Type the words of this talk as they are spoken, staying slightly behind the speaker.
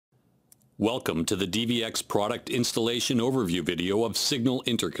Welcome to the DVX product installation overview video of Signal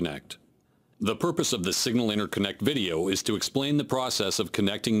Interconnect. The purpose of the Signal Interconnect video is to explain the process of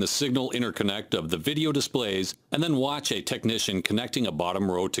connecting the Signal Interconnect of the video displays and then watch a technician connecting a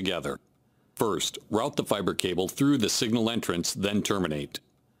bottom row together. First, route the fiber cable through the signal entrance, then terminate.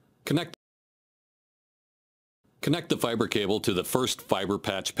 Connect the fiber cable to the first fiber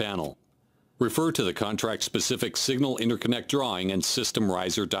patch panel. Refer to the contract-specific Signal Interconnect drawing and system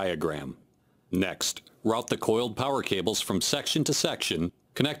riser diagram. Next, route the coiled power cables from section to section,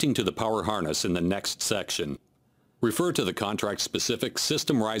 connecting to the power harness in the next section. Refer to the contract-specific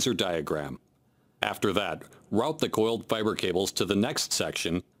system riser diagram. After that, route the coiled fiber cables to the next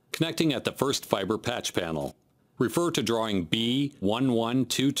section, connecting at the first fiber patch panel. Refer to drawing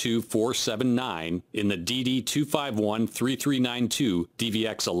B1122479 in the DD2513392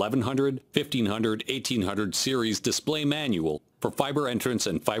 DVX-1100, 1500, 1800 series display manual for fiber entrance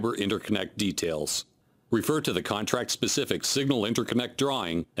and fiber interconnect details. Refer to the contract-specific Signal Interconnect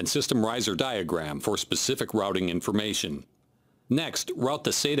drawing and system riser diagram for specific routing information. Next, route the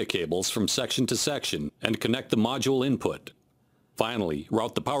SATA cables from section to section and connect the module input. Finally,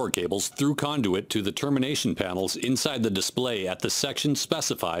 route the power cables through conduit to the termination panels inside the display at the section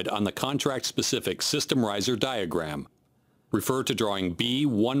specified on the contract-specific system riser diagram. Refer to drawing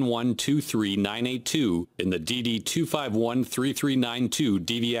B1123992 in the DD2513392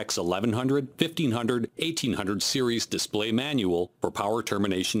 DVX-1100, 1500, 1800 series display manual for power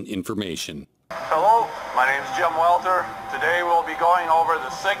termination information. Hello, my name is Jim Welter. Today we'll be going over the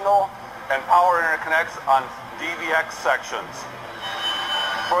signal and power interconnects on DVX sections.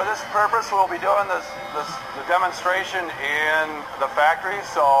 For this purpose, we'll be doing the demonstration in the factory,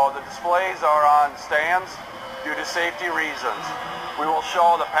 so the displays are on stands due to safety reasons. We will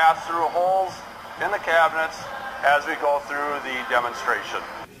show the pass-through holes in the cabinets as we go through the demonstration.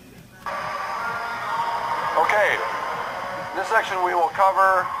 Okay, in this section we will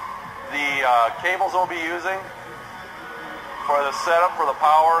cover the cables we'll be using for the setup for the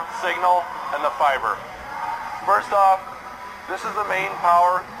power, signal, and the fiber. First off, this is the main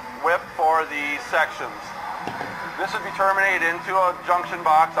power whip for the sections. This would be terminated into a junction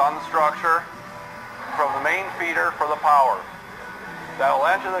box on the structure from the main feeder for the power. That will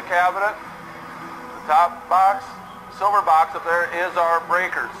enter the cabinet. The top box, silver box up there, is our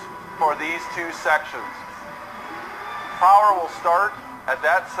breakers for these two sections. Power will start at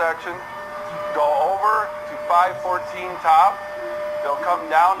that section, go over to 514 top, it'll come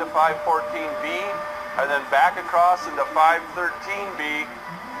down to 514B, and then back across into 513B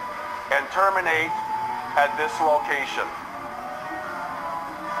and terminate at this location.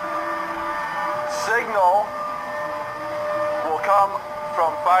 Signal will come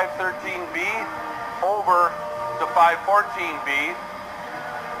from 513B over to 514B,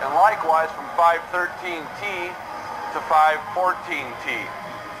 and likewise from 513T to 514T.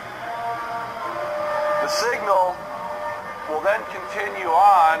 The signal will then continue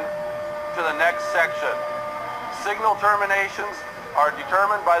on to the next section. Signal terminations are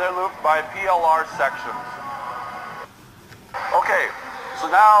determined by their loop by PLR sections. Okay, so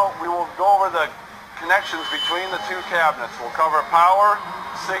now we will go over the connections between the two cabinets. We'll cover power,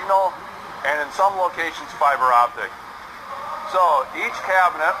 signal, and in some locations fiber optic. So each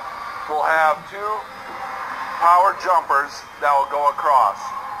cabinet will have two power jumpers that will go across.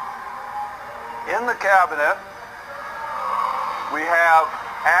 In the cabinet, we have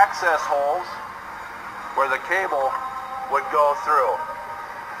access holes where the cable would go through.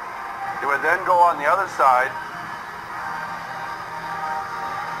 It would then go on the other side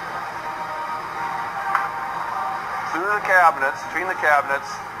through the cabinets, between the cabinets,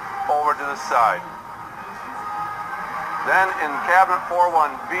 over to the side. Then in cabinet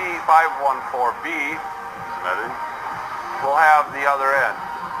 41B, 514B, we'll have the other end.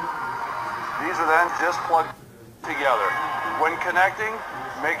 These are then just plugged together. When connecting,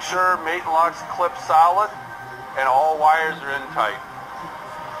 make sure mate locks clip solid and all wires are in tight.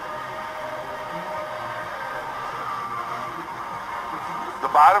 The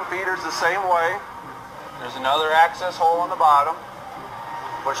bottom feeder is the same way. There's another access hole on the bottom.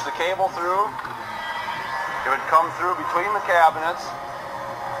 Push the cable through. It would come through between the cabinets,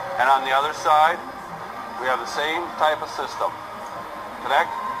 and on the other side we have the same type of system.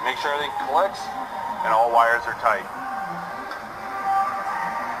 Connect, make sure everything clicks, and all wires are tight.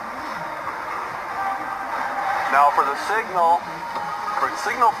 Now for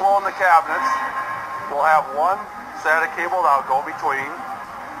signal flow in the cabinets, we'll have one SATA cable that will go between.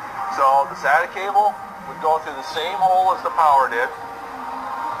 So the SATA cable would go through the same hole as the power did.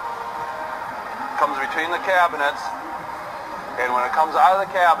 Comes between the cabinets, and when it comes out of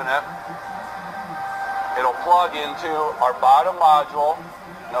the cabinet, it'll plug into our bottom module,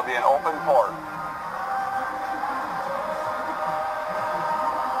 and there'll be an open port.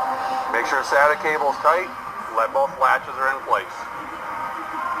 Make sure SATA cable is tight, let both latches are in place.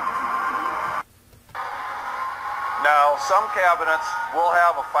 Now, some cabinets will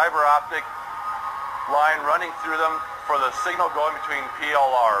have a fiber optic line running through them for the signal going between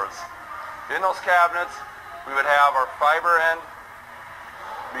PLRs. In those cabinets, we would have our fiber end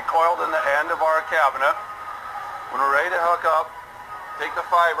be coiled in the end of our cabinet. When we're ready to hook up, take the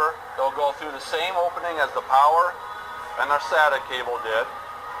fiber, it'll go through the same opening as the power and our SATA cable did.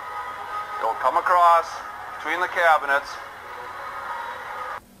 It'll come across between the cabinets,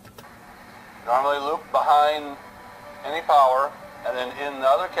 normally loop behind any power, and then in the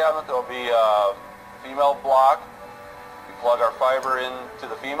other cabinet there'll be a female block. We plug our fiber into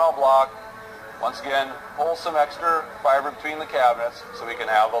the female block. Once again, pull some extra fiber between the cabinets so we can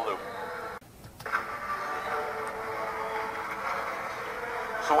have a loop.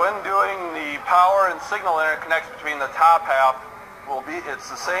 So when doing the power and signal interconnects between the top half, it's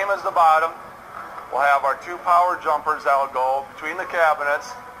the same as the bottom. We'll have our two power jumpers that will go between the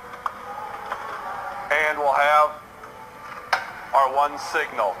cabinets, and we'll have our one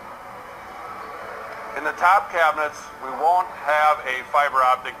signal. In the top cabinets, we won't have a fiber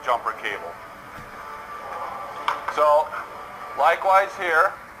optic jumper cable. So, likewise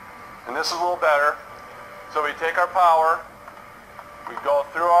here, and this is a little better. So we take our power, we go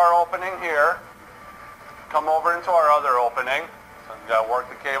through our opening here, come over into our other opening. So we've got to work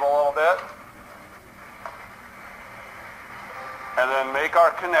the cable a little bit. And then make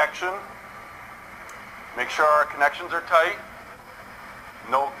our connection. Make sure our connections are tight.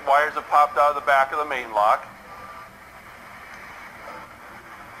 No wires have popped out of the back of the main lock.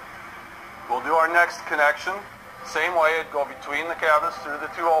 We'll do our next connection. Same way, it'd go between the cabinets through the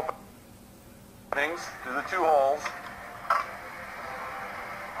two openings, through the two holes.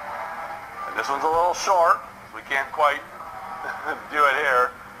 And this one's a little short, so we can't quite do it here.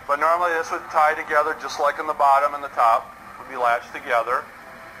 But normally this would tie together just like in the bottom and the top, would be latched together.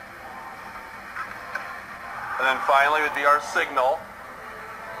 And then finally would be our signal.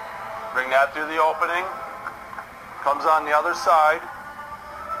 Bring that through the opening, comes on the other side,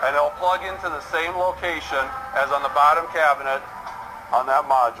 and it'll plug into the same location as on the bottom cabinet on that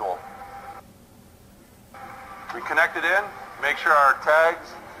module. We connect it in, make sure our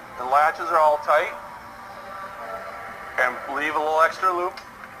tags and latches are all tight, and leave a little extra loop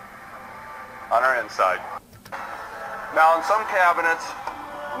on our inside. Now in some cabinets,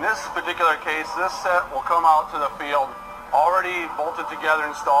 in this particular case, this set will come out to the field already bolted together,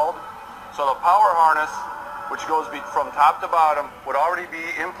 installed, so the power harness, which goes from top to bottom, would already be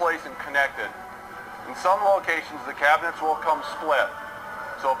in place and connected. In some locations, the cabinets will come split.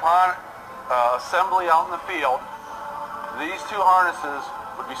 So upon assembly out in the field, these two harnesses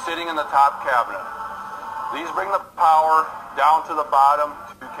would be sitting in the top cabinet. These bring the power down to the bottom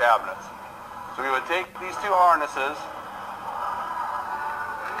two cabinets. So we would take these two harnesses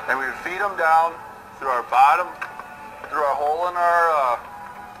and we would feed them down through our bottom, through our hole in our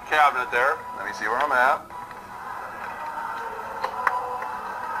cabinet there. Let me see where I'm at.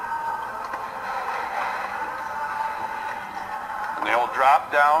 And they will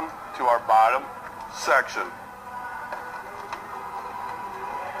drop down to our bottom section.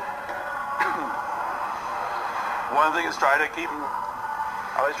 One of the things is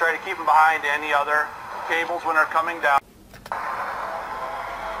always try to keep them behind any other cables when they're coming down.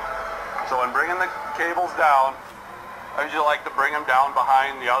 So when bringing the cables down, I usually like to bring them down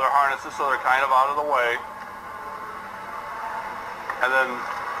behind the other harnesses so they're kind of out of the way. And then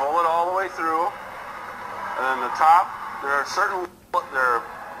pull it all the way through. And then the top, they're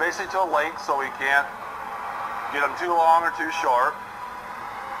basically to a length so we can't get them too long or too short.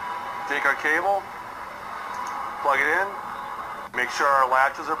 Take our cable, plug it in, make sure our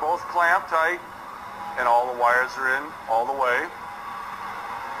latches are both clamped tight and all the wires are in all the way.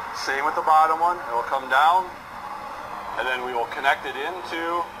 Same with the bottom one, it will come down and then we will connect it into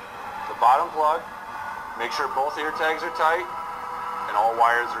the bottom plug, make sure both ear tags are tight and all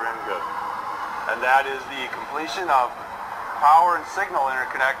wires are in good. And that is the completion of power and signal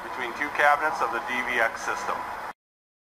interconnect between two cabinets of the DVX system.